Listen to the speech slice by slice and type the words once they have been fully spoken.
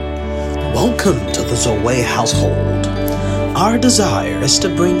Welcome to the Zoe household. Our desire is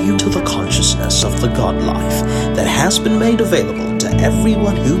to bring you to the consciousness of the God life that has been made available to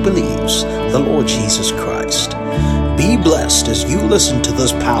everyone who believes the Lord Jesus Christ. Be blessed as you listen to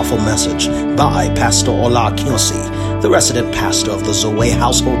this powerful message by Pastor Ola Kiosi, the resident pastor of the Zoe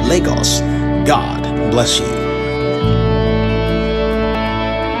household, Lagos. God bless you.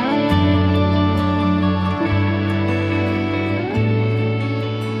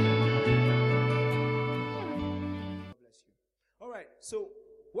 So,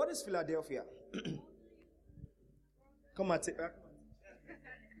 what is Philadelphia? Come and take that.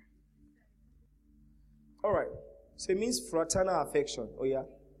 All right. So it means fraternal affection. Oh yeah.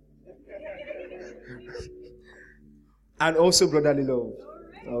 And also brotherly love.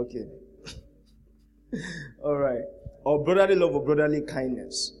 Okay. All right. Or brotherly love or brotherly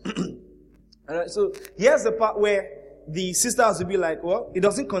kindness. All right. So here's the part where the sister has to be like, well, it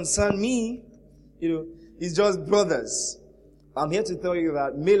doesn't concern me. It's just brothers. I'm here to tell you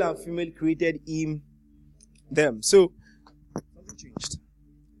that male and female created them. So, something changed.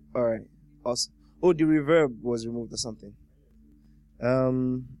 All right. Awesome. Oh, the reverb was removed or something.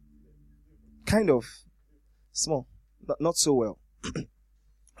 Kind of. Small. Not so well.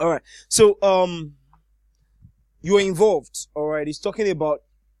 All right. So, you're involved. All right. It's talking about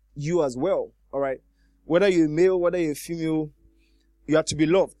you as well. All right. Whether you're male, whether you're female, you have to be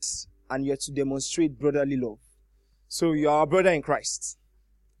loved. And you have to demonstrate brotherly love. So you are a brother in Christ.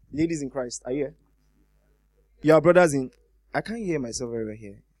 Ladies in Christ, are you here? You are brothers in... I can't hear myself over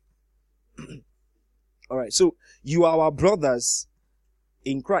here. Alright, so you are our brothers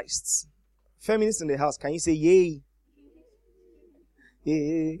in Christ. Feminists in the house, can you say yay?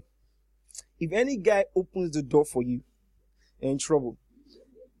 Yay. If any guy opens the door for you, you're in trouble.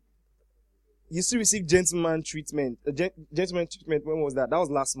 You still receive gentleman treatment. Gentleman treatment, when was that? That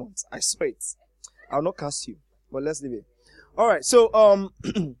was last month. I saw it. I'll not cast you. But let's leave it. All right. So,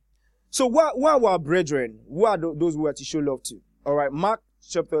 so who are our brethren? Who are those who are to show love to? All right. Mark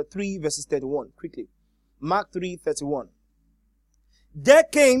chapter 3, verses 31. Quickly. Mark 3:31. There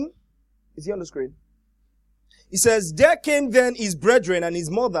came, is he on the screen? He says, there came then his brethren and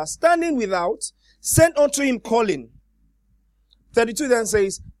his mother standing without, sent unto him calling. 32 then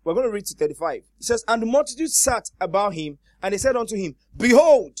says, we're going to read to 35. It says, and the multitude sat about him, and they said unto him,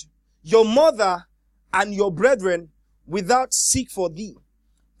 behold, your mother and your brethren without seek for thee.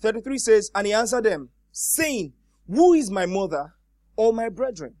 33 says, and he answered them, saying, who is my mother or my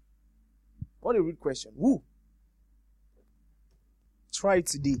brethren? What a rude question. Who? Try it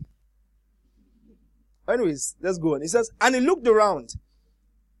today. Anyways, let's go on. It says, and he looked around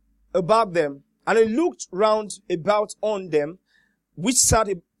about them, and he looked round about on them, which sat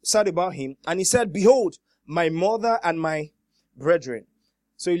about him, and he said, behold, my mother and my brethren.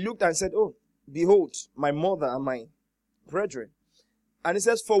 So he looked and said, oh, behold, my mother and my brethren. And it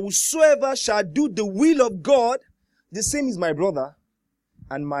says, for whosoever shall do the will of God, the same is my brother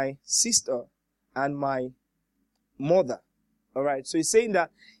and my sister and my mother. All right. So he's saying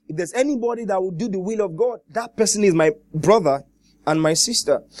that if there's anybody that will do the will of God, that person is my brother and my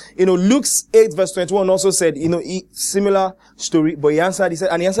sister. Luke 8 verse 21 also said, similar story, but he answered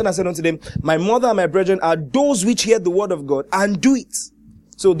and said unto them, my mother and my brethren are those which hear the word of God and do it.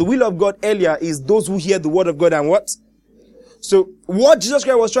 So the will of God earlier is those who hear the word of God and what? So what Jesus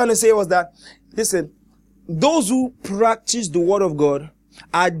Christ was trying to say was that, listen, those who practice the word of God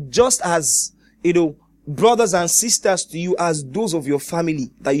are just as, brothers and sisters to you as those of your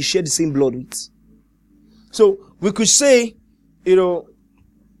family that you share the same blood with. So we could say, we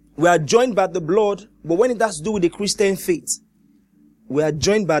are joined by the blood, but when it has to do with the Christian faith, we are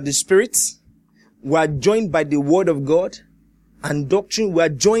joined by the Spirit, we are joined by the word of God, and doctrine, we are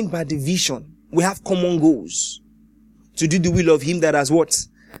joined by the vision. We have common goals to do the will of him that has what?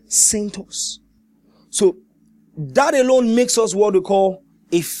 Sent us. So that alone makes us what we call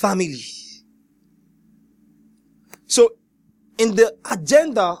a family. So in the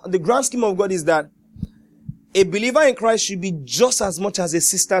agenda, the grand scheme of God is that a believer in Christ should be just as much as a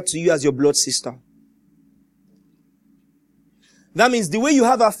sister to you as your blood sister. That means the way you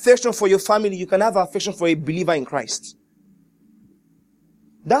have affection for your family, you can have affection for a believer in Christ.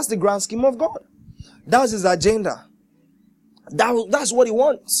 That's the grand scheme of God. That's his agenda. That's what he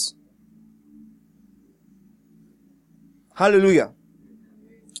wants. Hallelujah.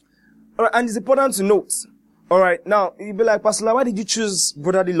 All right, and it's important to note. All right, now you'll be like, Pastor, why did you choose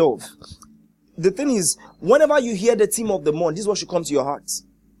brotherly love? The thing is, whenever you hear the theme of the month, this is what should come to your heart.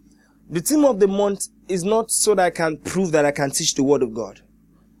 The theme of the month is not so that I can prove that I can teach the word of God.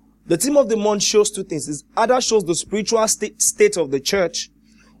 The theme of the month shows two things. It either shows the spiritual state of the church,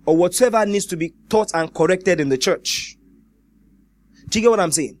 or whatsoever needs to be taught and corrected in the church. Do you get what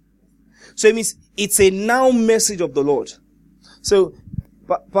I'm saying? So it means it's a now message of the Lord. So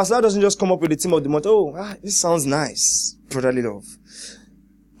Pastor doesn't just come up with the theme of the month. Oh, this sounds nice. Brotherly love.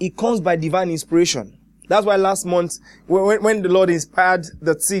 It comes by divine inspiration. That's why last month, when the Lord inspired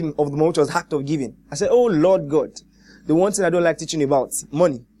the theme of the month, which was act of giving, I said, oh Lord God, the one thing I don't like teaching about,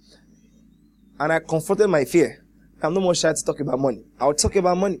 money. And I confronted my fear. I'm no more shy to talk about money. I'll talk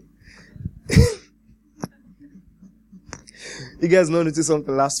about money. You guys noticed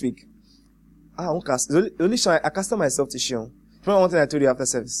something last week. I won't cast. Only I casted myself to Shion. Remember one thing I told you after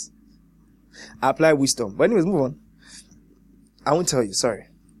service? I apply wisdom. But anyways, move on. I won't tell you. Sorry.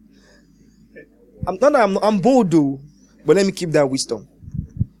 I'm bold though, but let me keep that wisdom.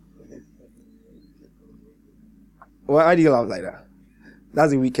 Why do you laugh like that?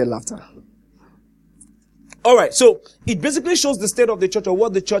 That's a wicked laughter. Alright, so it basically shows the state of the church or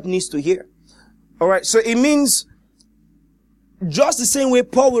what the church needs to hear. Alright, so it means just the same way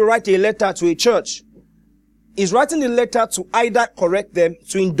Paul will write a letter to a church, he's writing a letter to either correct them,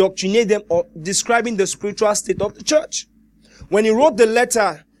 to indoctrinate them, or describing the spiritual state of the church. When he wrote the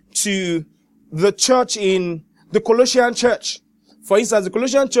letter to the church in the Colossian church, for instance, the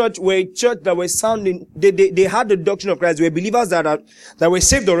Colossian church were a church that was sounding, they had the doctrine of Christ. They were believers that were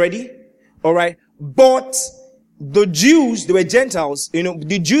saved already. Alright. But the Jews, they were Gentiles,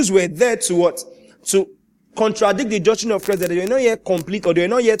 the Jews were there to what? To contradict the doctrine of Christ, that they were not yet complete or they were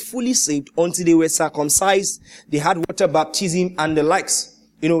not yet fully saved until they were circumcised. They had water baptism and the likes.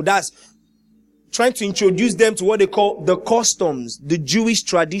 That's trying to introduce them to what they call the customs, the Jewish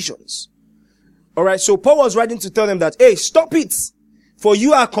traditions. Alright, so Paul was writing to tell them that, hey, stop it. For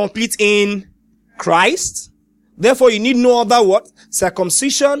you are complete in Christ. Therefore, you need no other what?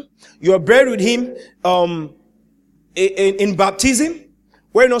 Circumcision. You are buried with him, in baptism.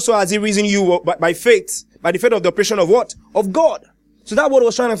 Wherein also has he risen you by faith, by the faith of the operation of what? Of God. So that's what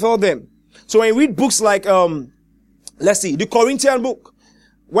was trying to tell them. So when you read books like, let's see, the Corinthian book.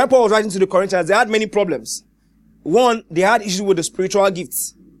 When Paul was writing to the Corinthians, they had many problems. One, they had issues with the spiritual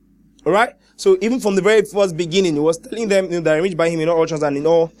gifts. Alright? So even from the very first beginning, he was telling them that are enriched by him in all utterance and in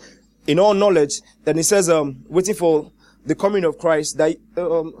all knowledge. Then he says, waiting for the coming of Christ. That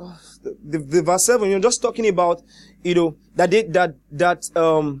the verse 7, just talking about, that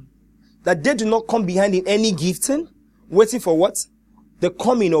they do not come behind in any gifting, waiting for what? The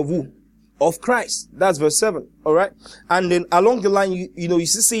coming of who? Of Christ. That's verse 7. Alright? And then along the line, you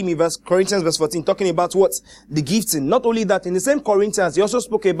see in Corinthians verse 14, talking about what? The gifting. Not only that, in the same Corinthians, he also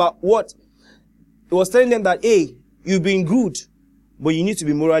spoke about what? He was telling them that, hey, you've been good, but you need to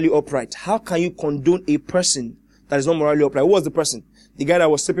be morally upright. How can you condone a person that is not morally upright? Who was the person? The guy that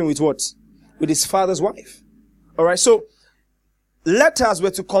was sleeping with what? With his father's wife. Alright, so letters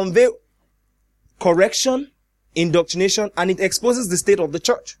were to convey correction, indoctrination, and it exposes the state of the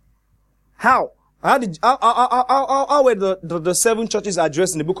church. How? How were the 7 churches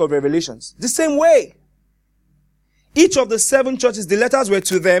addressed in the book of Revelations? The same way. Each of the 7 churches, the letters were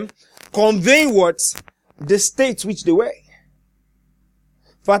to them, conveying what? The state which they were.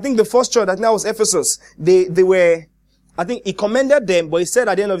 For I think the first church, I think that was Ephesus, they were, I think he commended them, but he said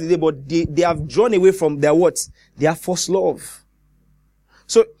at the end of the day, but they have drawn away from their what? Their first love.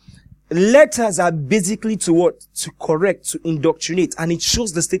 So, letters are basically to what? To correct, to indoctrinate, and it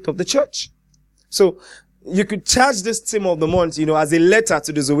shows the state of the church. So, you could charge this theme of the month, as a letter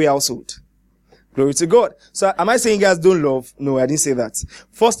to the Zoe household. Glory to God. So, am I saying you guys don't love? No, I didn't say that.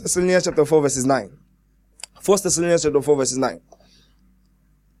 1 Thessalonians chapter 4 verses 9. 1 Thessalonians chapter 4 verses 9.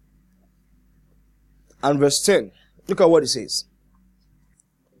 And verse 10. Look at what it says.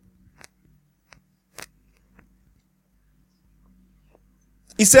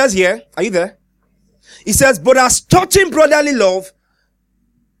 It says here, are you there? It says, but as touching brotherly love,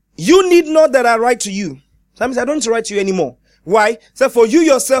 you need not that I write to you. That means I don't need to write to you anymore. Why? So for you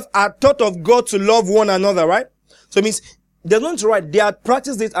yourself are taught of God to love one another, right? So it means there's no need to write. They have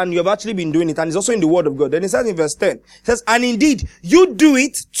practiced it and you have actually been doing it, and it's also in the word of God. Then it says in verse 10, it says, and indeed you do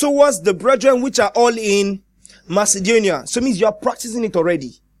it towards the brethren which are all in Macedonia. So it means you are practicing it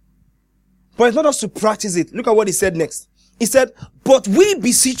already. But it's not just to practice it. Look at what he said next. He said, but we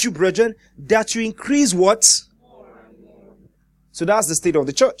beseech you, brethren, that you increase what? So that's the state of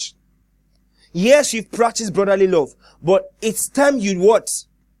the church. Yes, you've practiced brotherly love, but it's time you what?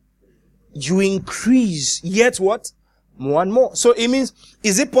 You increase yet what? More and more. So it means,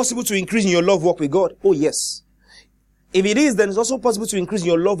 is it possible to increase in your love walk with God? Oh yes. If it is, then it's also possible to increase in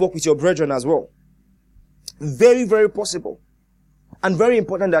your love walk with your brethren as well. Very, very possible. And very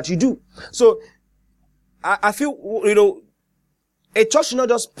important that you do. So, I feel, A church should not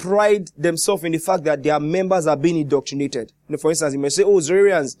just pride themselves in the fact that their members are being indoctrinated. You know, for instance, you may say, oh,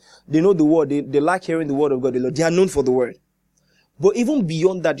 Zoroastrians, they know the word. They like hearing the word of God. They are known for the word. But even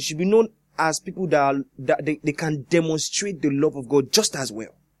beyond that, they should be known as people that they can demonstrate the love of God just as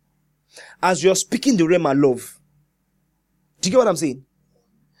well. As you're speaking the Rhema love. Do you get what I'm saying?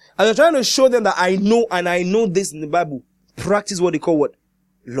 As you're trying to show them that I know this in the Bible, practice what they call what?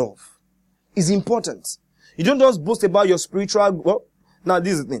 Love. It's important. You don't just boast about your spiritual, well, now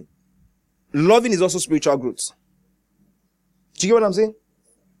this is the thing. Loving is also spiritual growth. Do you get what I'm saying?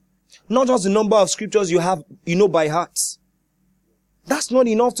 Not just the number of scriptures you have, by heart. That's not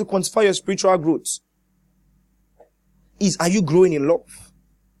enough to quantify your spiritual growth. Are you growing in love?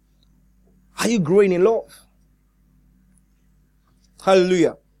 Are you growing in love?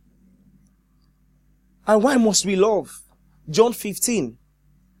 Hallelujah. And why must we love? John 15.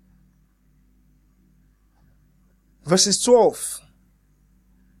 Verses 12.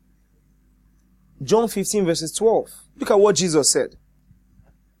 John 15 verses 12. Look at what Jesus said.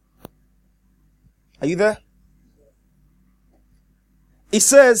 Are you there? It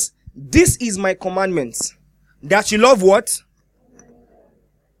says, this is my commandment, that you love what?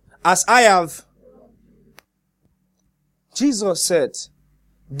 As I have. Jesus said,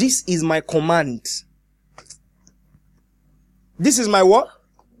 this is my command. This is my what?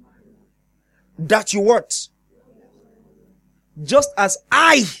 That you what? Just as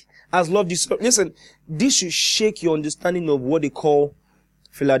I has loved you. So, listen, this should shake your understanding of what they call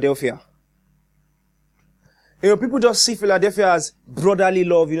Philadelphia. People just see Philadelphia as brotherly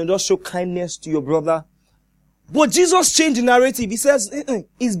love, just show kindness to your brother. But Jesus changed the narrative. He says,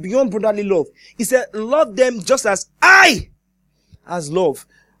 it's beyond brotherly love. He said, love them just as I has love.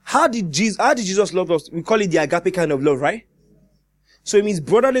 How did Jesus love us? We call it the agape kind of love, right? So it means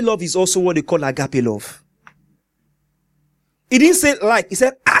brotherly love is also what they call agape love. He didn't say like, he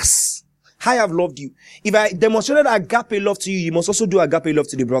said as I have loved you. If I demonstrated agape love to you, you must also do agape love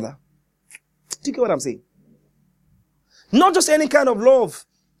to the brother. Do you get what I'm saying? Not just any kind of love.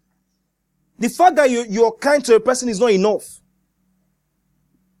 The fact that you're kind to a person is not enough.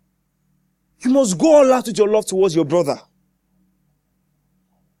 You must go all out with your love towards your brother.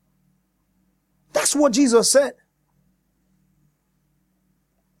 That's what Jesus said.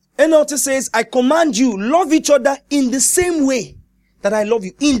 NLT says, I command you, love each other in the same way that I love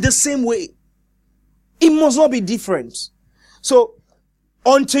you. In the same way. It must not be different. So,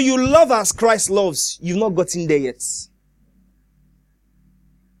 until you love as Christ loves, you've not gotten there yet.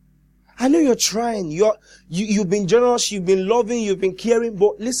 I know you're trying. You've been generous, you've been loving, you've been caring,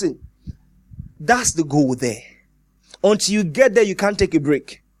 but listen, that's the goal there. Until you get there, you can't take a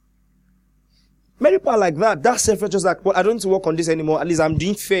break. Many people are like that. That's self-righteous, like, well, I don't need to work on this anymore. At least I'm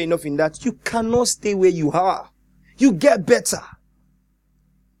doing fair enough in that. You cannot stay where you are. You get better.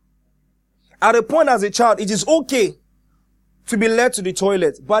 At a point as a child, it is okay to be led to the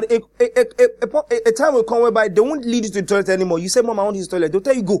toilet. But a time will come whereby they won't lead you to the toilet anymore. You say, Mom, I want to use the toilet. They'll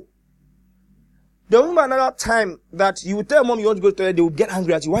tell you, go. There will be another time that you will tell Mom you want to go to the toilet. They will get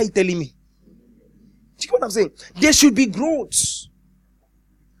angry at you. Why are you telling me? Do you know what I'm saying? There should be growth.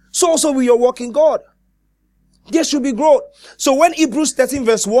 So also with your walk in God. There should be growth. So when Hebrews 13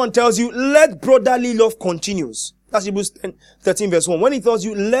 verse 1 tells you, let brotherly love continues. That's Hebrews 13 verse 1. When it tells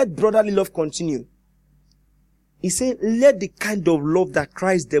you, let brotherly love continue. He said, let the kind of love that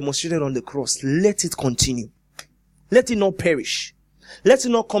Christ demonstrated on the cross, let it continue. Let it not perish. Let it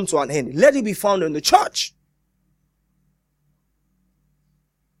not come to an end. Let it be found in the church.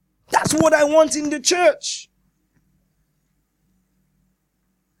 That's what I want in the church.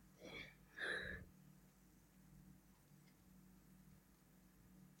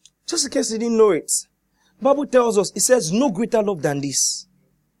 Just in case you didn't know it. The Bible tells us, it says, no greater love than this.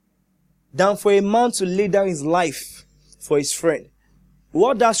 Than for a man to lay down his life for his friend.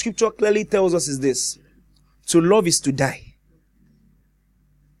 What that scripture clearly tells us is this. To love is to die.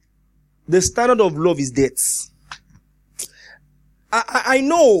 The standard of love is death. I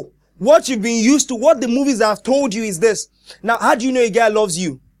know what you've been used to, what the movies have told you is this. Now, how do you know a guy loves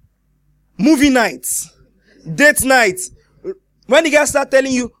you? Movie nights. Date nights. When the guy start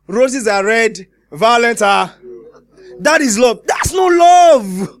telling you, roses are red, violets are, that is love. That's no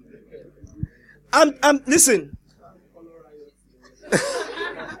love. Listen.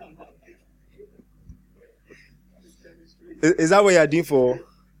 Is that what you're doing for?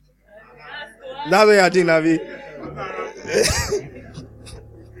 That's what you're doing, Navi.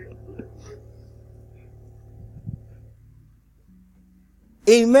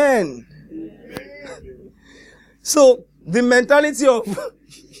 Amen. So, the mentality of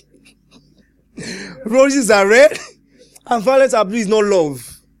roses are red, And violent abuse is not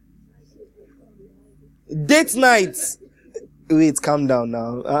love. Date night. Wait, calm down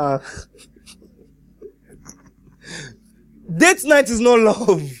now. Date night is not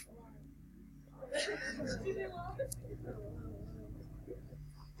love.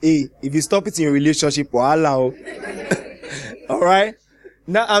 Hey, if you stop it in your relationship, allow. Alright?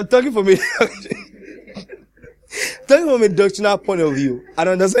 Now I'm talking from a doctrinal point of view. I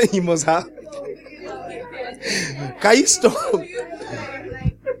don't understand you must have. Can you stop?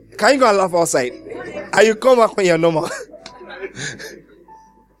 Can you go and laugh outside? And you come back when you're normal.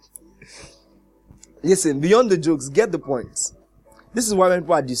 Listen, beyond the jokes, get the point. This is why when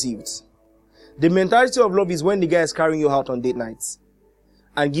people are deceived. The mentality of love is when the guy is carrying you out on date nights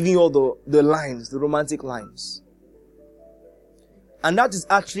and giving you all the lines, the romantic lines. And that is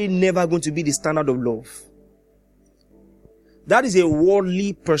actually never going to be the standard of love. That is a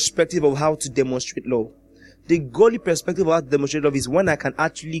worldly perspective of how to demonstrate love. The godly perspective of how to demonstrate love is when I can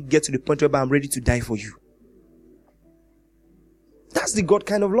actually get to the point where I'm ready to die for you. That's the God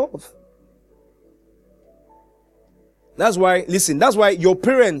kind of love. That's why your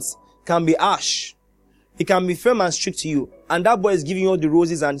parents can be harsh. He can be firm and strict to you. And that boy is giving you all the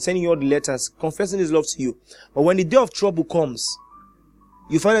roses and sending you all the letters, confessing his love to you. But when the day of trouble comes,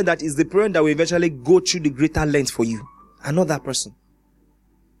 you find out that it's the parent that will eventually go through the greater length for you, and not that person.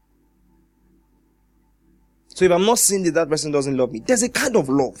 So if I'm not saying that person doesn't love me, there's a kind of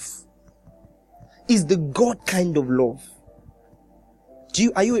love. It's the God kind of love.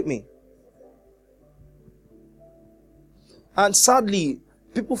 Are you with me? And sadly,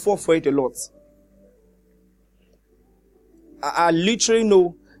 people fall for it a lot. I literally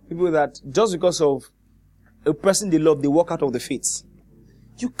know people that just because of a person they love, they walk out of the faith.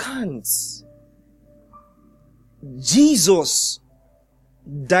 You can't. Jesus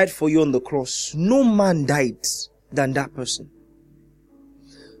died for you on the cross. No man died than that person.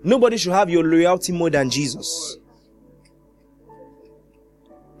 Nobody should have your loyalty more than Jesus.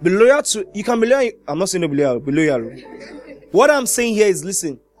 Be loyal to, you can be loyal. I'm not saying no be loyal, be loyal. What I'm saying here is,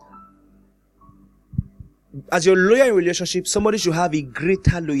 listen. As you're loyal in relationship, somebody should have a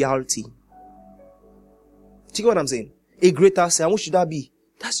greater loyalty. See what I'm saying? A greater say. And what should that be?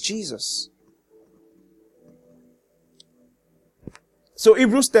 That's Jesus. So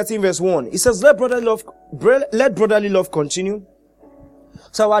Hebrews 13 verse 1. It says, let brotherly love continue.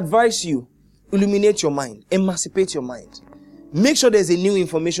 So I advise you, illuminate your mind, emancipate your mind. Make sure there's a new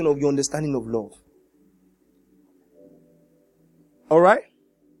information of your understanding of love. Alright?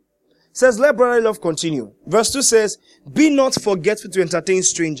 Says, let brotherly love continue. Verse 2 says, be not forgetful to entertain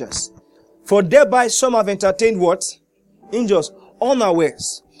strangers. For thereby some have entertained what? Angels.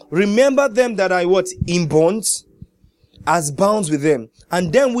 Unawares. Remember them that are what? In bonds, as bound with them.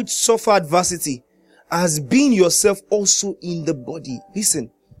 And them which suffer adversity, as being yourself also in the body.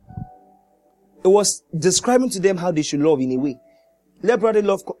 Listen. It was describing to them how they should love in a way. Let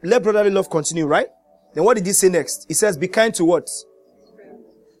brotherly love continue, right? Then what did he say next? He says, be kind to what?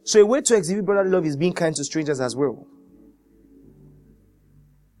 So a way to exhibit brotherly love is being kind to strangers as well.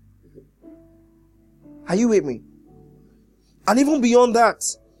 Are you with me? And even beyond that,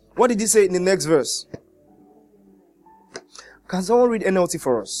 what did he say in the next verse? Can someone read NLT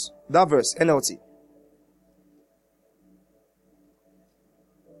for us? That verse, NLT.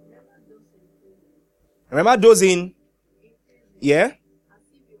 Remember those in? Yeah?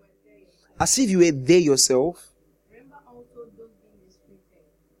 As if you were there yourself.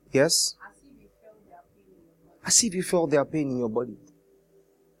 Yes? As if you felt their pain in your body.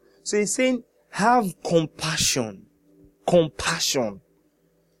 So he's saying, have compassion. Compassion.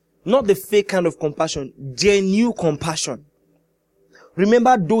 Not the fake kind of compassion. Genuine compassion.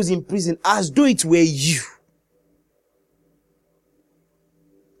 Remember those in prison as though it were you.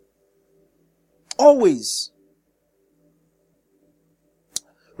 Always.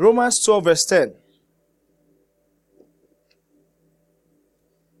 Romans 12 verse 10.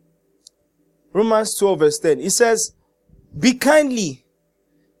 Romans 12 verse 10. It says, be kindly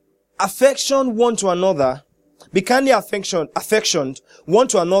affection one to another. Be kindly affectioned one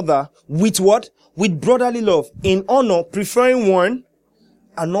to another with what? With brotherly love, in honor, preferring one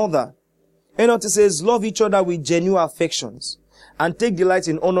another. And it says, love each other with genuine affections and take delight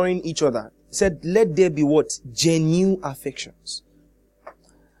in honoring each other. It said, let there be what? Genuine affections.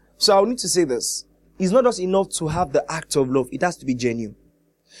 So I need to say this. It's not just enough to have the act of love. It has to be genuine.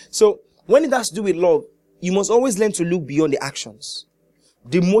 So when it has to do with love, you must always learn to look beyond the actions.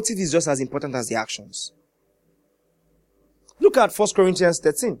 The motive is just as important as the actions. Look at 1 Corinthians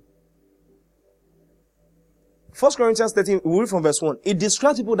 13. 1 Corinthians 13, we read from verse 1. It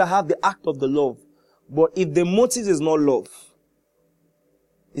describes people that have the act of the love, But if the motive is not love,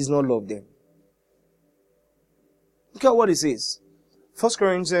 it's not love then. Look at what it says. 1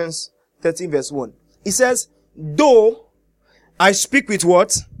 Corinthians 13 verse 1. It says, though I speak with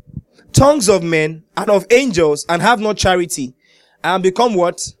what? Tongues of men and of angels and have not charity, I am become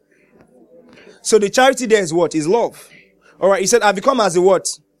what? So the charity there is what? Is love. Alright, he said, I become as a what?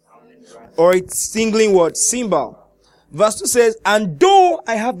 Or it's singling what? Symbol. Verse 2 says, and though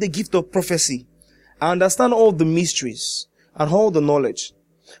I have the gift of prophecy, I understand all the mysteries and all the knowledge.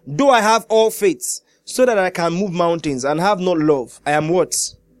 Though I have all faith, so that I can move mountains and have not love, I am what?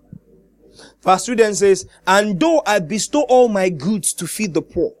 Verse 3 then says, and though I bestow all my goods to feed the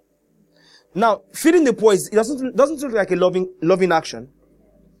poor. Now, feeding the poor, it doesn't look like a loving action.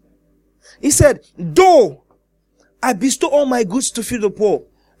 He said, though I bestow all my goods to feed the poor,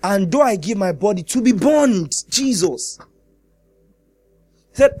 and though I give my body to be burned, Jesus.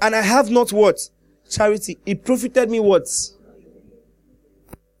 He said, and I have not what? Charity. It profited me what?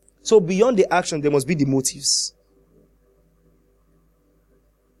 So beyond the action, there must be the motives.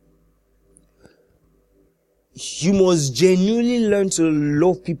 You must genuinely learn to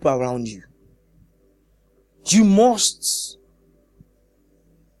love people around you. You must.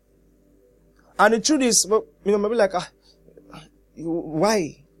 And the truth is, maybe like,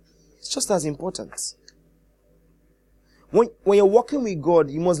 why? It's just as important. When you're walking with God,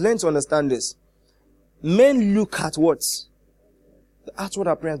 you must learn to understand this. Men look at what? The outward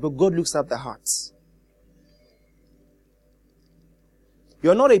appearance, but God looks at the hearts.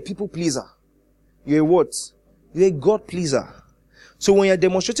 You're not a people pleaser. You're a what? You're a God pleaser. So when you're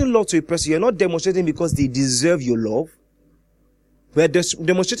demonstrating love to a person, you're not demonstrating because they deserve your love. We're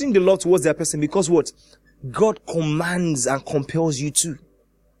demonstrating the love towards that person because what? God commands and compels you to.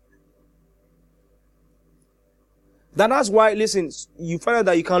 That's why, listen, you find out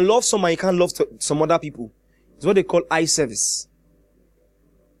that you can love someone, you can't love some other people. It's what they call eye service.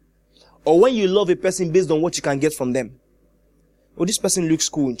 Or when you love a person based on what you can get from them. Oh, this person looks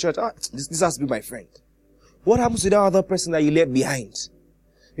cool in church. This has to be my friend. What happens to that other person that you left behind?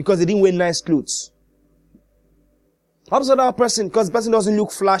 Because they didn't wear nice clothes. What happens to that person? Because the person doesn't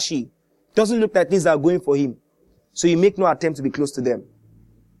look flashy. Doesn't look like things are going for him. So you make no attempt to be close to them.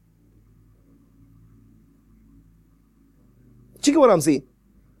 Check what I'm saying.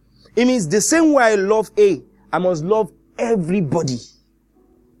 It means the same way I love A, I must love everybody.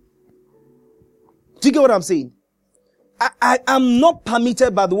 Do you get what I'm saying? I am not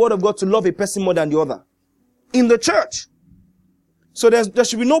permitted by the word of God to love a person more than the other. In the church. So there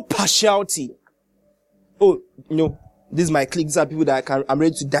should be no partiality. Oh, this is my clique. These are people that I'm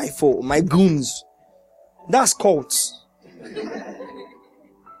ready to die for. My goons. That's cults.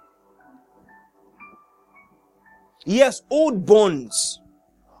 Yes, old bonds.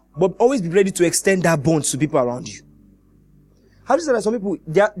 But always be ready to extend that bond to people around you. How do you say that some people,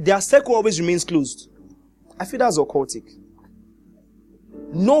 their circle always remains closed? I feel that's occultic.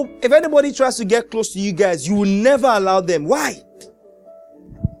 No, if anybody tries to get close to you guys, you will never allow them. Why?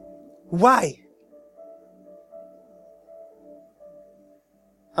 Why?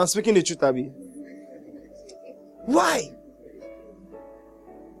 I'm speaking the truth, Abby. Why?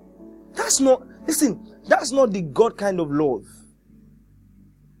 That's not the God kind of love.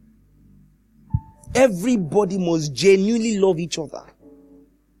 Everybody must genuinely love each other.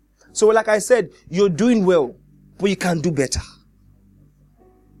 So like I said, you're doing well, but you can do better.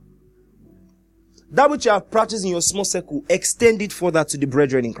 That which you have practiced in your small circle, extend it further to the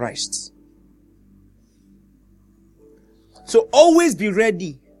brethren in Christ. So always be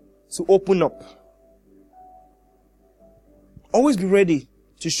ready to open up. Always be ready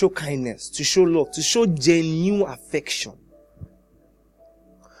to show kindness, to show love, to show genuine affection.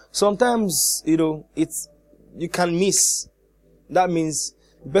 Sometimes, you can miss. That means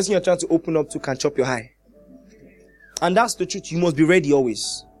the person you're trying to open up to can chop your eye. And that's the truth. You must be ready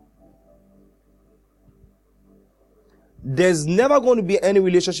always. There's never going to be any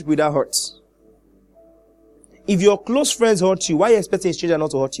relationship without hurt. If your close friends hurt you, why are you expecting a stranger not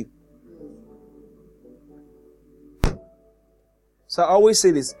to hurt you? So I always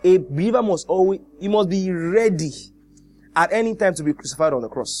say this. A believer must be ready at any time to be crucified on the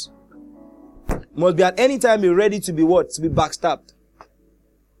cross. Must be at any time be ready to be what? To be backstabbed.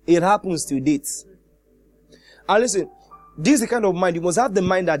 It happens till dates. And listen, this is the kind of mind. You must have the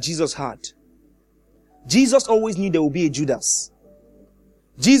mind that Jesus had. Jesus always knew there would be a Judas.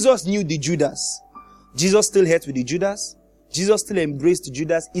 Jesus knew the Judas. Jesus still ate with the Judas. Jesus still embraced the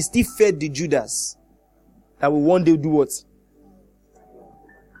Judas. He still fed the Judas. That will one day do what?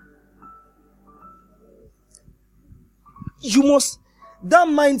 You must, That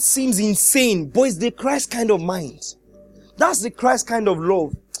mind seems insane, but it's the Christ kind of mind. That's the Christ kind of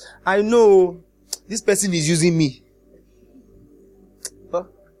love. I know this person is using me. Huh?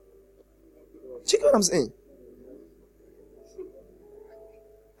 Check what I'm saying.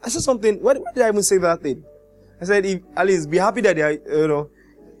 I said something. Why did I even say that thing? I said, if, at least be happy that they are,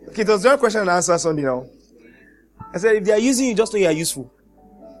 Okay, it was one question and answer Sunday now. I said, if they are using you, just know you are useful.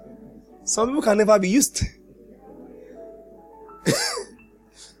 Some people can never be used.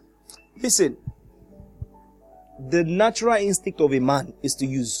 Listen, the natural instinct of a man is to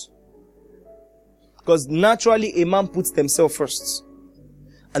use. Because naturally a man puts themselves first.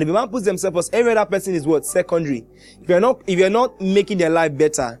 And if a man puts themselves first, every other person is what? Secondary. If you're not making their life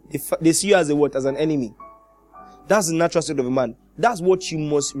better, they see you as a what? As an enemy. That's the natural state of a man. That's what you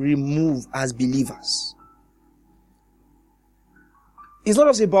must remove as believers. It's not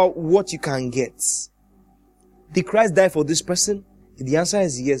just about what you can get. Did Christ die for this person? If the answer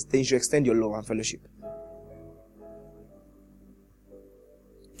is yes, then you should extend your love and fellowship.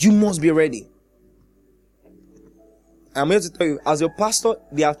 You must be ready. I'm here to tell you, as your pastor,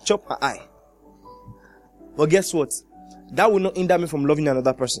 they have chopped my eye. But guess what? That will not hinder me from loving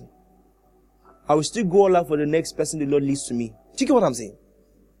another person. I will still go all out for the next person the Lord leads to me. Do you get what I'm saying?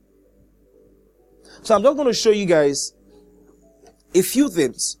 So I'm just going to show you guys a few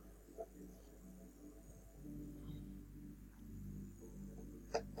things.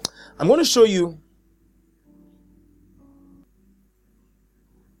 I'm going to show you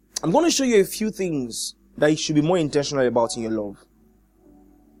a few things that you should be more intentional about in your love.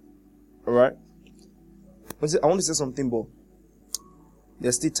 Alright? I want to say something, but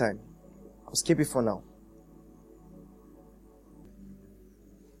there's still time. I'll skip it for now.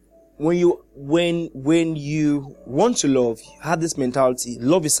 When you want to love, you have this mentality.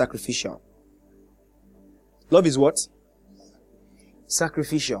 Love is sacrificial. Love is what?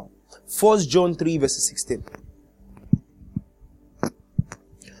 Sacrificial. 1 John 3 verse 16.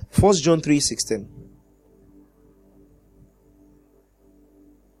 1 John 3:16.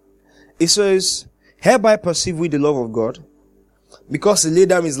 It says, hereby perceive we the love of God, because he laid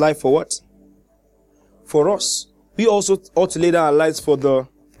down his life for what? For us. We also ought to lay down our lives for the...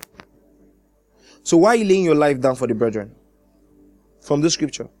 So why are you laying your life down for the brethren? From the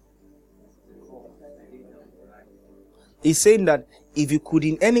scripture. He's saying that if you could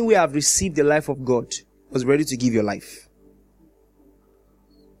in any way have received the life of God, was ready to give your life.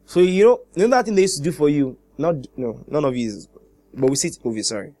 So you know that thing they used to do for you? None of you is, but we see it in movies,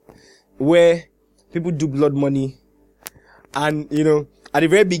 sorry. Where people do blood money, and at the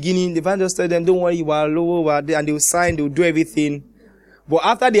very beginning, the evangelist tell them, don't worry, you are low, and they will sign, they will do everything. But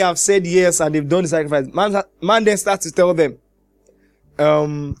after they have said yes and they've done the sacrifice, man then starts to tell them,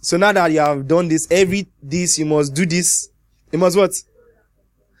 so now that you have done this, you must do this. You must what?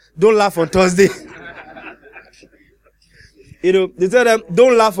 Don't laugh on Thursday. They tell them,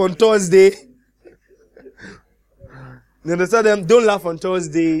 don't laugh on Thursday. Then they tell them, don't laugh on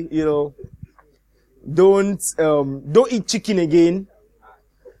Thursday, don't eat chicken again.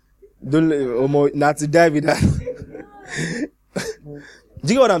 Don't, not to die with that.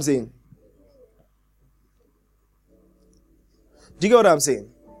 Do you get what I'm saying? Do you get what I'm saying?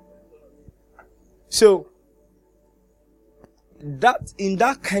 So, that, in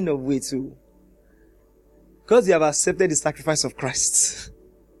that kind of way too, because you have accepted the sacrifice of Christ,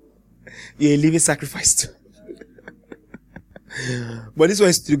 you're a living sacrifice too. But this one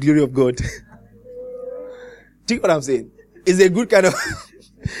is to the glory of God. Do you get what I'm saying? It's a good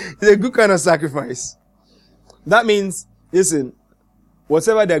kind of sacrifice. That means, listen,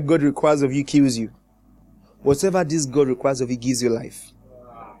 whatever that God requires of you kills you. Whatever this God requires of you gives you life.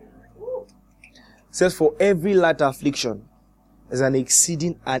 It says, for every light affliction is an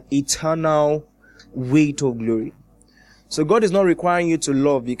exceeding and eternal weight of glory. So God is not requiring you to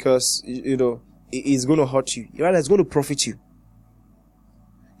love because, it's going to hurt you. Rather, it's going to profit you.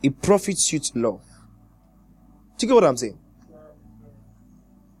 It profits you to love. Do you get what I'm saying?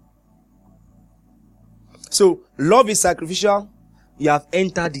 So, love is sacrificial. You have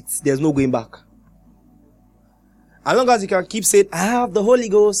entered it. There's no going back. As long as you can keep saying, I have the Holy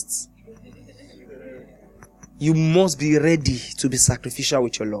Ghost, you must be ready to be sacrificial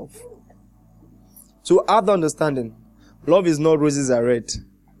with your love. So, have the understanding. Love is not roses are red.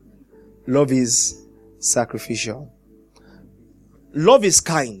 Love is sacrificial. Love is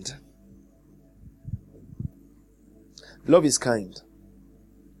kind. Love is kind.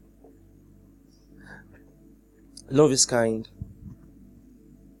 Love is kind.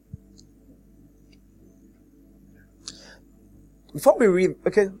 Before we read,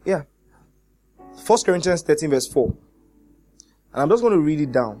 1 Corinthians 13 verse 4. And I'm just going to read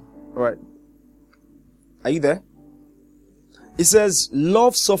it down. All right. Are you there? It says,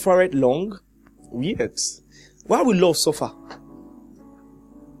 love suffereth long. Weird. Why would love suffer?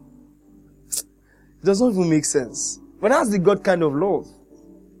 It doesn't even make sense. But that's the God kind of love.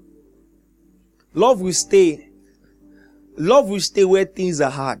 Love will stay. Love will stay where things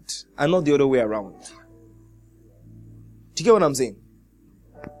are hard and not the other way around. Do you get what I'm saying?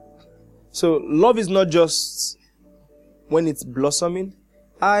 So love is not just when it's blossoming.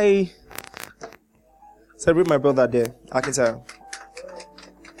 I celebrate my brother there. I can tell.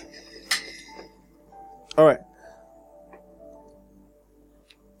 All right.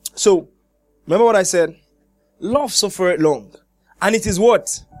 So, remember what I said? Love suffereth long. And it is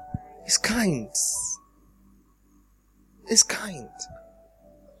what? It's kind. It's kind.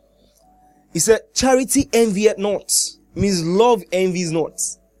 He said, charity envieth not. Means love envies not.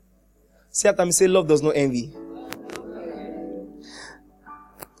 Say after me, say love does not envy.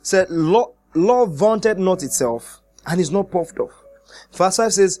 Said, love vaunteth not itself, and is not puffed off. Verse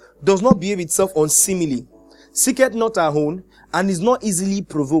 5 says, does not behave itself unseemly, seeketh not her own, and is not easily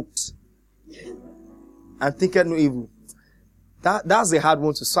provoked, and thinketh no evil. That's a hard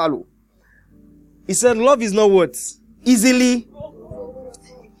one to swallow. He said, love is not what? Easily.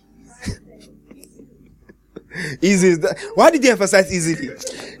 Easy. Why did he emphasize easily?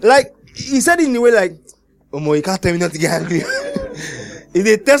 Like, he said it in a way like, oh, you can't tell me not to get angry. If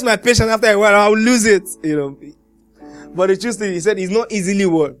they test my patience after a while, I'll lose it, you know. But the truth is, he said, it's not easily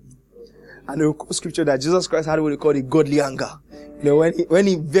what? And the scripture that Jesus Christ had what they call a godly anger. You know, when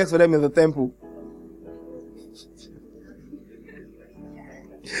he vexed for them in the temple.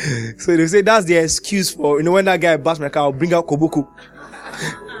 So they say that's the excuse for, you know, when that guy bashed my car, I'll bring out Koboko.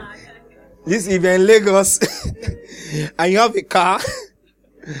 This if you're in Lagos and you have a car,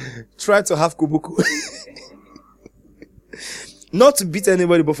 try to have Koboko. Not to beat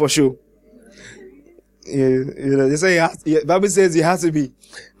anybody, but for sure. Yeah, you know, they say Bible says you have to be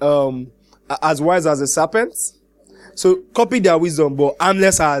as wise as a serpent. So copy their wisdom, but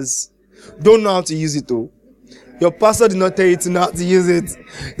harmless as don't know how to use it though. Your pastor did not tell you to know how to use it.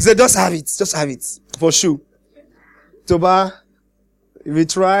 He said, just have it, for sure. Toba, if you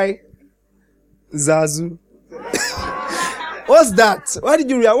try, Zazu. What's that? Why did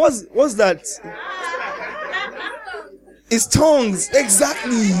you react? What's that? It's tongues,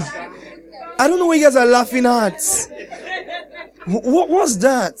 exactly. I don't know what you guys are laughing at. What's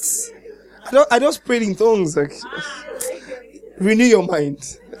that? I just prayed in tongues. Like, renew your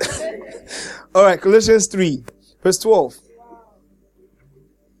mind. All right, Colossians 3, verse 12.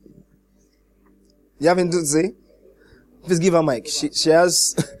 You have anything to say? Please give her a mic. She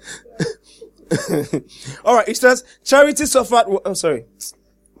has. All right, it says, charity suffered. I'm sorry.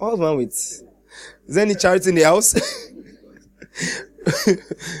 What was wrong with? Is there any charity in the house?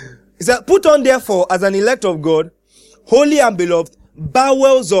 It said, put on therefore as an elect of God, holy and beloved,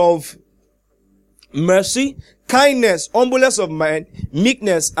 bowels of mercy, kindness, humbleness of mind,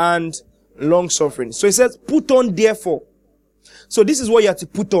 meekness, and long suffering. So he says, put on therefore. So this is what you have to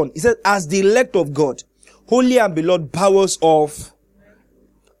put on. He says, as the elect of God, holy and beloved, bowels of,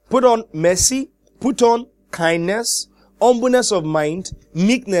 put on mercy, put on kindness, humbleness of mind,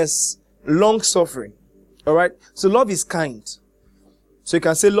 meekness, long suffering. All right. So love is kind. So you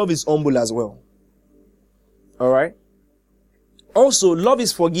can say love is humble as well. All right. Also, love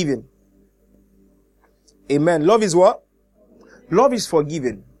is forgiving. Amen. Love is what? Love is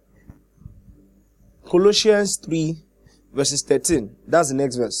forgiving. Colossians 3 verses 13. That's the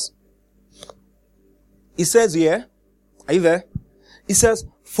next verse. It says here, are you there? It says,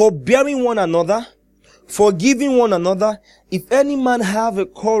 forbearing one another, forgiving one another, if any man have a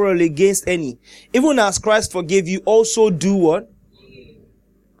quarrel against any, even as Christ forgave you, also do what?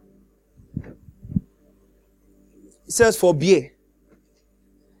 It says forbear.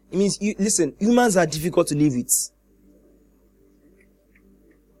 It means, listen, humans are difficult to live with.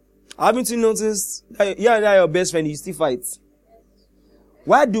 Haven't you noticed that your best friend, you still fight?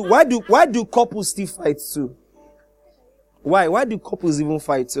 Why do couples still fight too? Why do couples even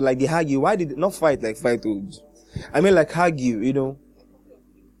fight? So like they argue. Why did they not fight like fight? I mean like argue, you know.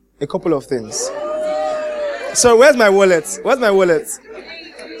 A couple of things. So where's my wallet?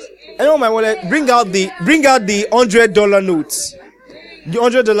 Anyone my wallet? Bring out the $100 note. The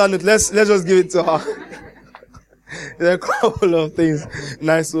 $100 note. Let's just give it to her. There are a couple of things.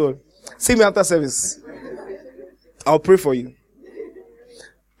 Nice one. See me after service. I'll pray for you.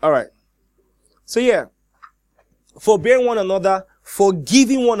 All right. So yeah. Forbearing one another,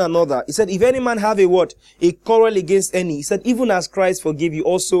 forgiving one another. He said, if any man have a what? A quarrel against any. He said, even as Christ forgave you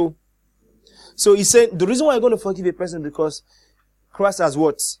also. So he said, the reason why you're going to forgive a person is because Christ has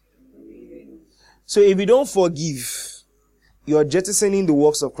what? So if you don't forgive, you are jettisoning the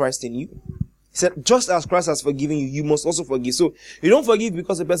works of Christ in you. He said, just as Christ has forgiven you, you must also forgive. So you don't forgive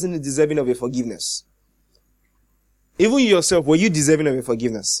because the person is deserving of your forgiveness. Even yourself, were you deserving of your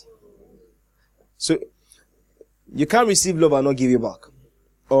forgiveness? So you can't receive love and not give it back.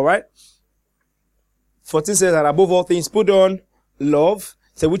 Alright? 14 says that above all things, put on love,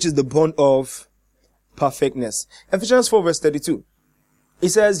 so which is the bond of perfectness. Ephesians 4 verse 32. It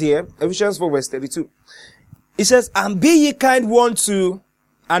says here, Ephesians 4 verse 32. It says, and be ye kind one to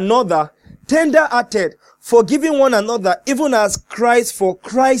another, tender-hearted, forgiving one another, even as Christ for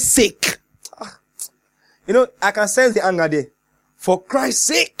Christ's sake. You know, I can sense the anger there. For Christ's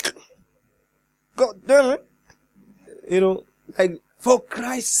sake. God damn it. You know, like, for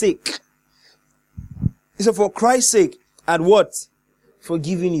Christ's sake. He said, for Christ's sake, at what?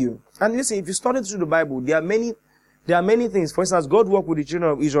 Forgiving you. And listen, if you study through the Bible, there are many things. For instance, God worked with the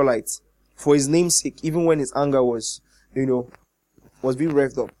children of Israelites for his name's sake, even when his anger was, was being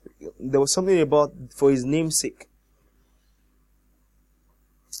revved up. There was something about for his name's sake.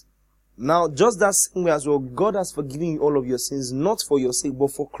 Now, just that same way as well, God has forgiven you all of your sins, not for your sake,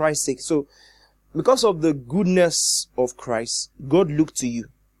 but for Christ's sake. So, because of the goodness of Christ, God looked to you.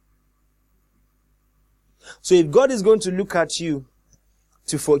 So if God is going to look at you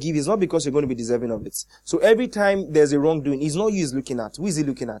to forgive, it's not because you're going to be deserving of it. So every time there's a wrongdoing, it's not you he's looking at. Who is he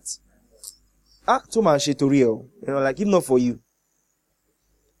looking at? Like if not for you.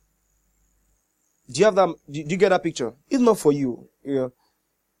 Do you have that? Do you get that picture? It's not for you.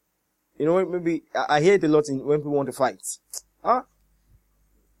 Maybe I hear it a lot when people want to fight. I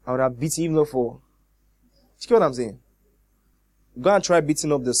would have beaten him not for. You get what I'm saying? Go and try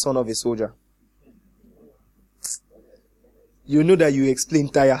beating up the son of a soldier. You know that you explain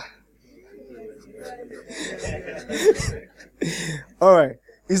tire. Alright.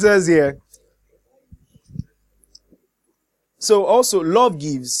 He says here. So also, love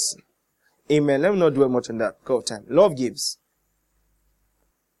gives. Amen. Let me not dwell much on that. Go time. Love gives.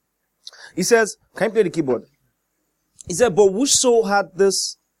 He says, can you play the keyboard? He said, but whoso had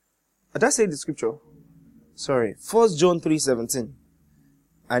this. Did I say the scripture? Sorry. 1 John 3:17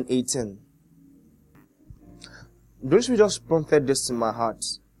 and 18. Don't you just prompted this in my heart?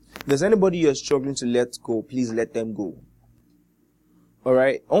 If there's anybody you're struggling to let go, please let them go.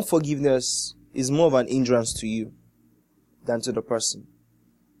 Alright? Unforgiveness is more of an hindrance to you than to the person.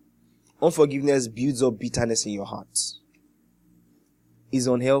 Unforgiveness builds up bitterness in your heart. It's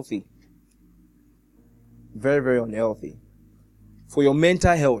unhealthy. Very, very unhealthy. For your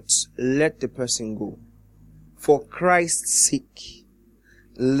mental health, let the person go. For Christ's sake,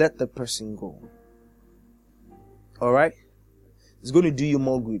 let the person go. Alright? It's going to do you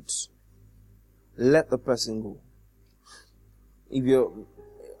more good. Let the person go. If you're,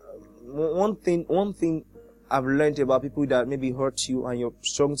 one thing I've learned about people that maybe hurt you and you're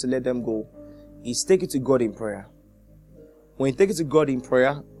struggling to let them go is take it to God in prayer. When you take it to God in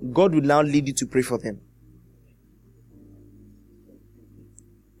prayer, God will now lead you to pray for them.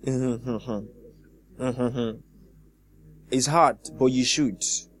 It's hard, but you should.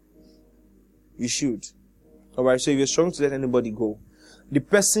 You should. Alright, so if you're struggling to let anybody go, the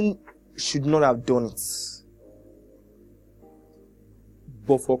person should not have done it.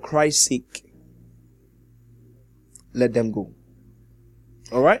 But for Christ's sake, let them go.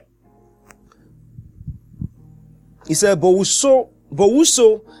 Alright? He said, but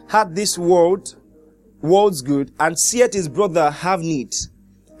whoso had this world's good, and seeth his brother have need,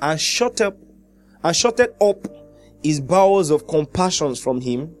 and shutted up his bowels of compassion from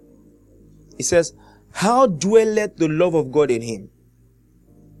him, he says, how dwelleth the love of God in him?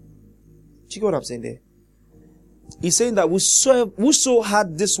 Do you get what I'm saying there? He's saying that whoso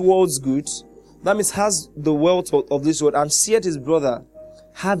had this world's good, that means has the wealth of this world, and seeth his brother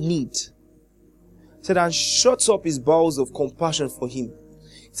have need, said, and shuts up his bowels of compassion for him.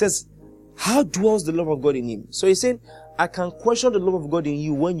 He says, how dwells the love of God in him? So he's saying, I can question the love of God in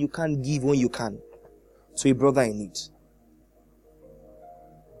you when you can't give when you can to a brother in need.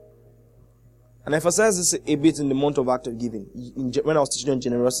 And I emphasize this a bit in the month of act of giving. When I was teaching on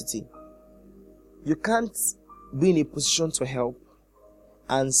generosity, you can't be in a position to help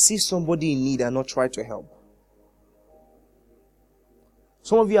and see somebody in need and not try to help.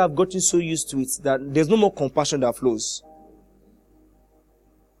 Some of you have gotten so used to it that there's no more compassion that flows.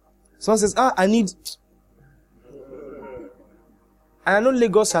 Someone says, I need. And I know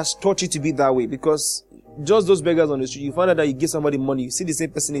Lagos has taught you to be that way, because just those beggars on the street, you find out that you give somebody money, you see the same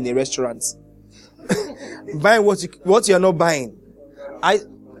person in a restaurant buying what you are not buying. I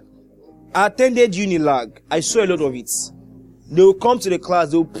attended Unilag. I saw a lot of it. They will come to the class,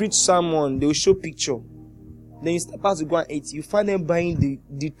 they will preach sermon, they will show picture. Then you step out to go and eat. You find them buying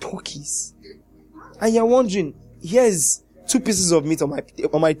the turkeys. And you're wondering, here's 2 pieces of meat on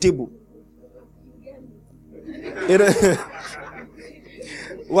my table.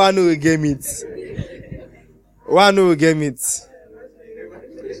 Why no get meat? Why no get meat?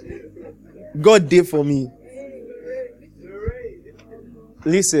 God did for me.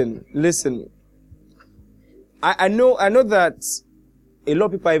 Listen. I know that a lot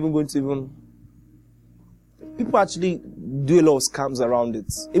of people are even going to people actually do a lot of scams around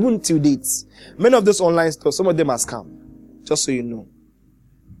it. Even till dates. Many of those online stores, some of them are scam. Just so you know.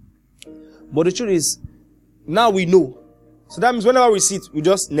 But the truth is, now we know. So that means whenever we see it, we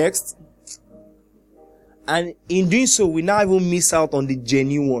just next. And in doing so, we now even miss out on the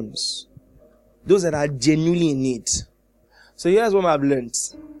genuine ones. Those that are genuinely in need. So here's what I've learned.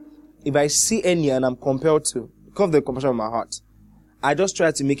 If I see any and I'm compelled to, because of the compassion of my heart, I just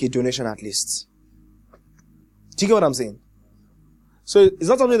try to make a donation at least. Do you get what I'm saying? So it's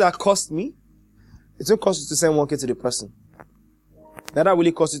not something that cost me. It won't cost you to send 1K to the person. That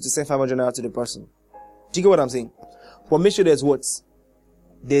really cost you to send 500 naira to the person. Do you get what I'm saying? But make sure there's what?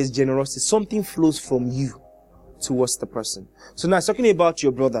 There's generosity. Something flows from you towards the person. So now it's talking about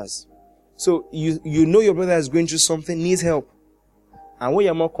your brothers. So you know your brother is going through something, needs help. And what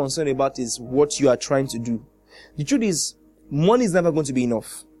you're more concerned about is what you are trying to do. The truth is, money is never going to be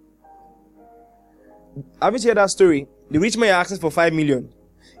enough. Have you heard that story? The rich man asks for 5 million.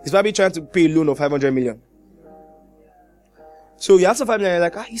 He's probably trying to pay a loan of 500 million. So you ask for 5 million, you're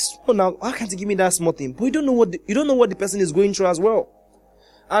like, he's small now. Why can't he give me that small thing? But you don't know what the person is going through as well.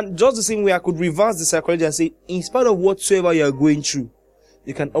 And just the same way, I could reverse the psychology and say, in spite of whatsoever you are going through,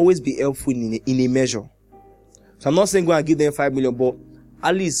 you can always be helpful in a measure. So I'm not saying go and give them 5 million, but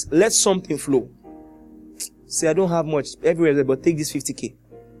at least let something flow. Say, I don't have much everywhere, but take this 50K. Do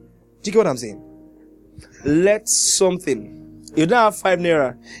you get what I'm saying? Let something. You don't have 5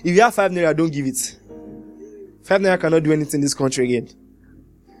 naira. If you have 5 naira, don't give it. 5 naira cannot do anything in this country again.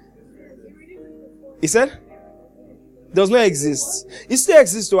 He said? Does not exist. It still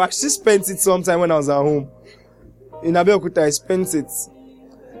exists though. I actually spent it sometime when I was at home. In Abeokuta, I spent it.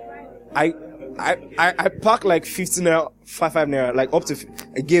 I packed like 15 naira, 5 naira, like up to,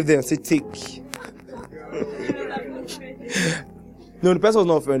 I gave them, say take. No, the person was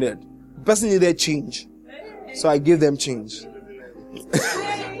not offended. The person needed change. So I gave them change.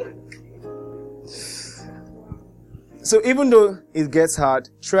 So even though it gets hard,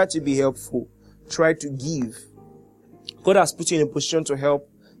 try to be helpful. Try to give. God has put you in a position to help.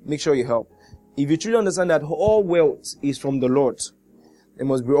 Make sure you help. If you truly understand that all wealth is from the Lord, you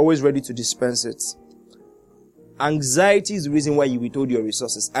must be always ready to dispense it. Anxiety is the reason why you withhold your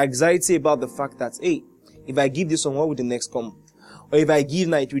resources. Anxiety about the fact that, hey, if I give this one, what will the next come? Or if I give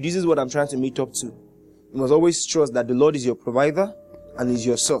now, it reduces what I'm trying to meet up to. You must always trust that the Lord is your provider and is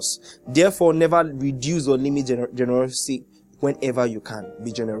your source. Therefore, never reduce or limit generosity whenever you can.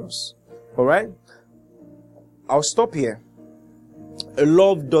 Be generous. Alright? I'll stop here.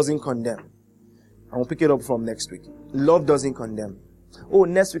 Love doesn't condemn. I will pick it up from next week. Love doesn't condemn. Oh,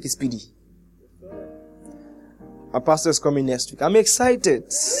 next week is PD. Our pastor is coming next week. I'm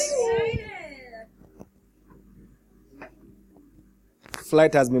excited.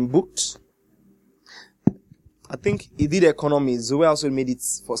 Flight has been booked. I think he did economy. Zoe also made it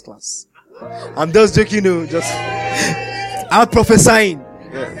first class. I'm just joking, I'm prophesying.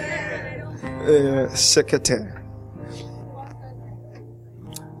 Secretary.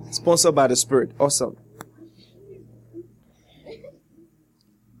 Sponsored by the Spirit. Awesome.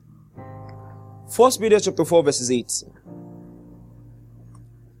 1 Peter chapter 4 verses 8.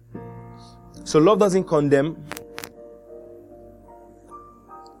 So love doesn't condemn.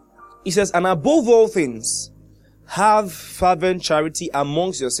 He says, and above all things, have fervent charity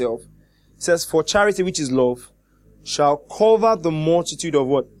amongst yourselves. It says, for charity, which is love, shall cover the multitude of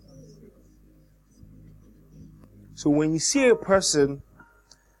what? So when you see a person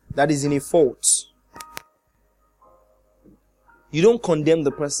that is in a fault, you don't condemn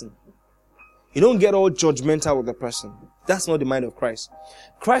the person. You don't get all judgmental with the person. That's not the mind of Christ.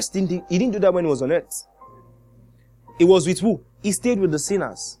 Christ didn't do that when he was on earth. It was with who? He stayed with the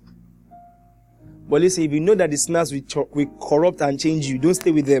sinners. But listen, if you know that the sinners will corrupt and change you, don't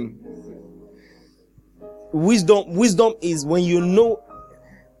stay with them. Wisdom is when you know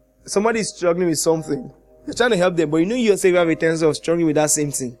somebody is struggling with something. You're trying to help them, but you know yourself have a tendency of struggling with that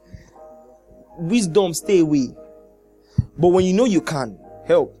same thing. Wisdom, stay away. But when you know you can,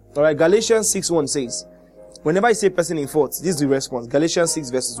 help. Alright, Galatians 6:1 says, whenever I say person in fault, this is the response. Galatians 6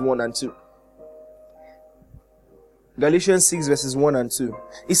 verses 1 and 2. Galatians 6 verses 1 and 2.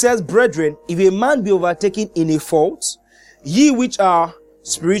 It says, brethren, if a man be overtaken in a fault, ye which are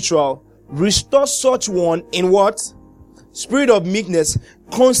spiritual, restore such one in what? Spirit of meekness,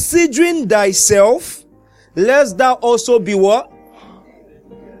 considering thyself, lest thou also be what?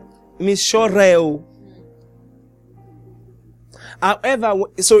 Missoreo. However,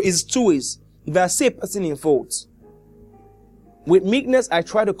 so it's two ways. If I see a person in fault, with meekness, I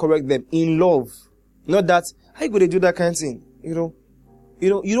try to correct them in love. Not that, how you going to do that kind of thing? You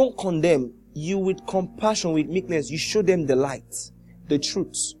don't condemn. You with compassion, with meekness, you show them the light, the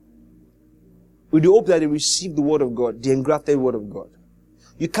truth. With the hope that they receive the word of God, the engrafted word of God.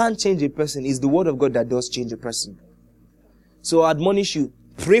 You can't change a person. It's the word of God that does change a person. So I admonish you,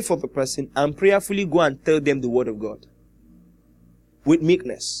 pray for the person and prayerfully go and tell them the word of God. With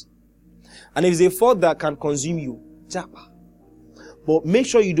meekness. And if it's a fault that can consume you, japa. But make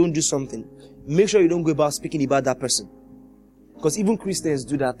sure you don't do something. Make sure you don't go about speaking about that person. Because even Christians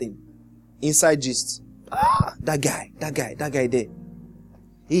do that thing. Inside gist. That guy there.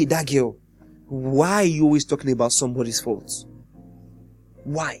 Hey, that girl. Why are you always talking about somebody's faults?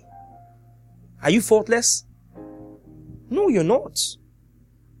 Why? Are you faultless? No, you're not.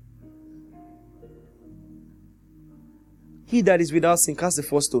 He that is without sin cast the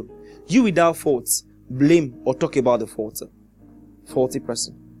first stone. You without faults, blame or talk about the faulty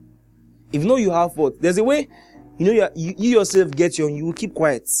person. If you know you have fault, there's a way, you yourself get you and you will keep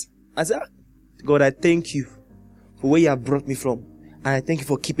quiet. I say, God, I thank you for where you have brought me from. And I thank you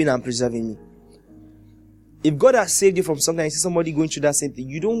for keeping and preserving me. If God has saved you from something, and you see somebody going through that same thing,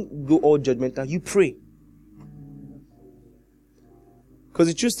 you don't go all judgmental. You pray. Because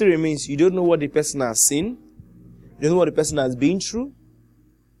the truth still remains, you don't know what the person has seen. You don't know what the person has been through.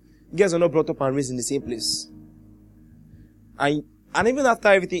 You guys are not brought up and raised in the same place. And even after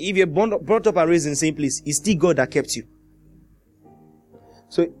everything, if you're brought up and raised in the same place, it's still God that kept you.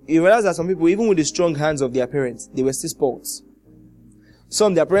 So you realize that some people, even with the strong hands of their parents, they were still spoiled.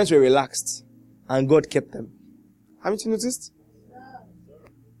 Some, their parents were relaxed, and God kept them. Haven't you noticed?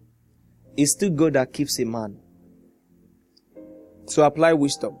 It's still God that keeps a man. So apply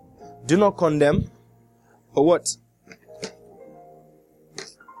wisdom. Do not condemn. Or what?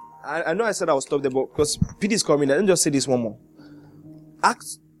 I know I said I would stop there, but because Peter is coming, let me just say this one more.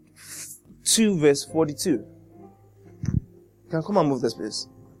 Acts 2 verse 42. Can come and move this place.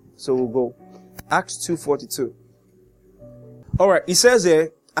 So we'll go. Acts 2:42. Alright, it says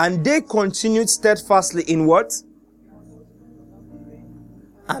here, and they continued steadfastly in what?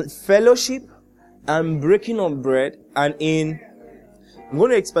 And fellowship and breaking of bread and in... I'm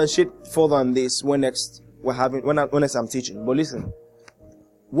going to expatiate further on this when next I'm teaching. But listen,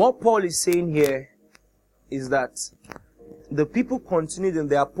 what Paul is saying here is that the people continued in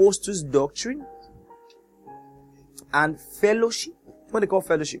the apostles' doctrine and fellowship. What they call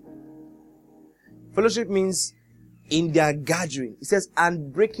fellowship? Fellowship means in their gathering. It says,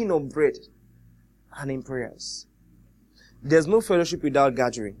 and breaking of bread and in prayers. There's no fellowship without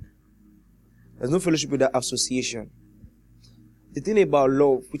gathering. There's no fellowship without association. The thing about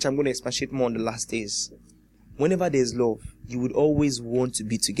love, which I'm going to expatiate more on the last days, whenever there's love, you would always want to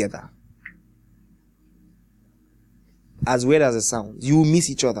be together. As weird as it sounds, you will miss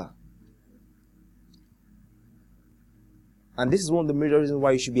each other. And this is one of the major reasons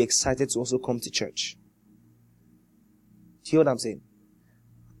why you should be excited to also come to church. Do you hear what I'm saying?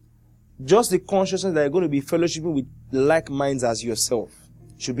 Just the consciousness that you're going to be fellowshipping with like minds as yourself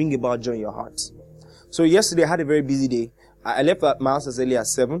should bring about joy in your heart. So yesterday I had a very busy day. I left at my house as early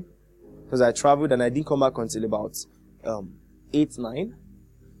as 7 because I traveled and I didn't come back until about 8, 9.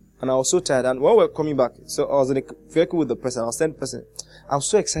 And I was so tired. And while we were coming back, so I was in a vehicle with the person. I was telling the person, I'm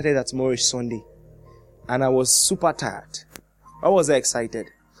so excited that tomorrow is Sunday. And I was super tired. Why was I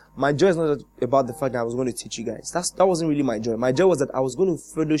excited? My joy is not about the fact that I was going to teach you guys. That wasn't really my joy. My joy was that I was going to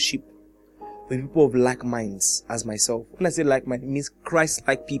fellowship with people of like minds as myself. When I say like mind, it means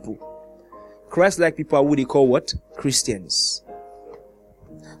Christ-like people. Christ-like people are what they call what? Christians.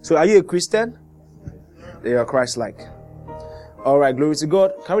 So are you a Christian? They are Christ-like. Alright, glory to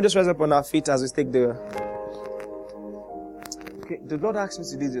God. Can we just rise up on our feet as we take the... Okay, the Lord asked me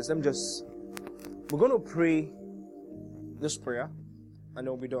to do this. We're going to pray this prayer and then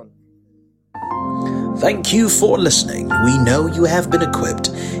we'll be done. Thank you for listening. We know you have been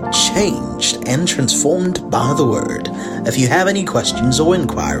equipped, changed, and transformed by the Word. If you have any questions or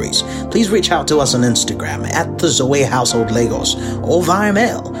inquiries, please reach out to us on Instagram at the Zoe Household Lagos or via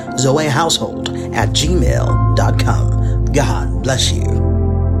mail, zoehousehold@gmail.com. God bless you.